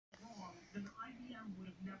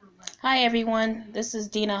Hi everyone, this is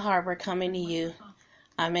Dina Harbor coming to you.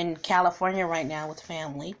 I'm in California right now with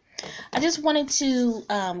family. I just wanted to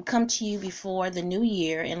come to you before the new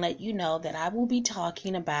year and let you know that I will be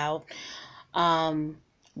talking about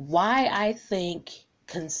why I think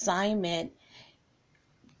the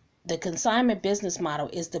consignment business model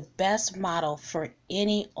is the best model for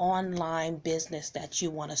any online business that you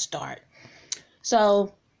want to start.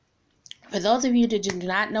 So, for those of you that do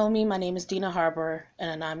not know me, my name is Dina Harbor,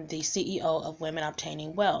 and I'm the CEO of Women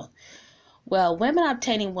Obtaining Wealth. Well, Women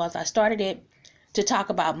Obtaining Wealth, I started it to talk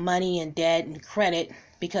about money and debt and credit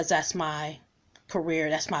because that's my career,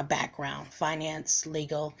 that's my background, finance,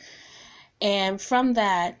 legal. And from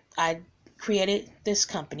that, I created this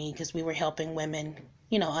company because we were helping women,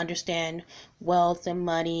 understand wealth and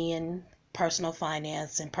money and personal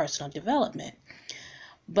finance and personal development.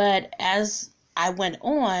 But as I went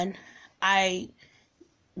on, I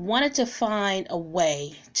wanted to find a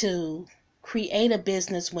way to create a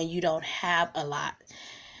business when you don't have a lot,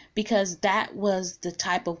 because that was the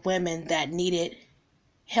type of women that needed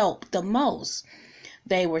help the most.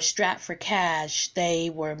 They were strapped for cash.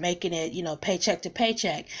 They were making it, paycheck to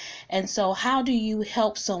paycheck. And so how do you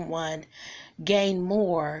help someone gain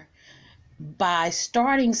more by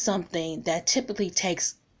starting something that typically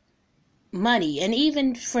takes money? And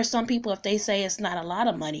even for some people, if they say it's not a lot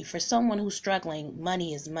of money, for someone who's struggling,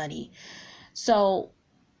 money is money. So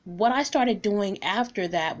what I started doing after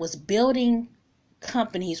that was building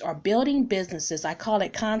companies or building businesses. I call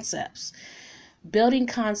it concepts, building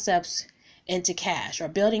concepts into cash or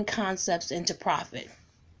building concepts into profit.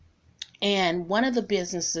 And one of the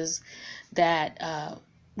businesses that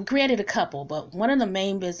we created a couple, but one of the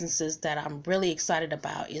main businesses that I'm really excited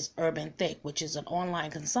about is Urban Thick, which is an online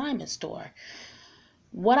consignment store.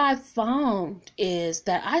 What I found is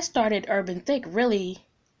that I started Urban Thick really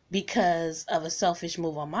because of a selfish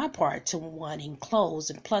move on my part to wanting clothes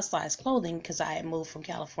and plus size clothing, because I had moved from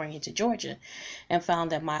California to Georgia and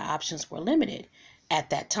found that my options were limited at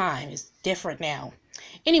that time. It's different now.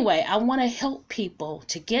 Anyway, I want to help people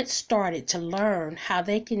to get started, to learn how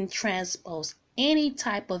they can transpose any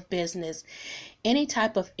type of business, any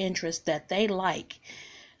type of interest that they like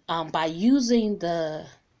by using the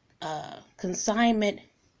consignment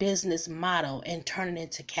business model and turn it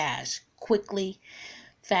into cash quickly,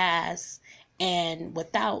 fast, and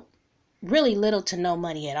without really little to no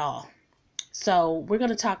money at all. So we're going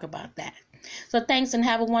to talk about that. So thanks and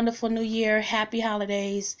have a wonderful new year. Happy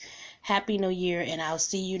holidays. Happy New Year. And I'll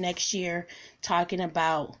see you next year talking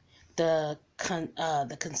about the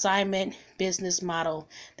consignment business model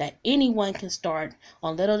that anyone can start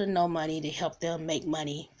on little to no money to help them make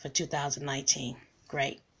money for 2019.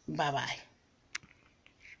 Great. Bye-bye.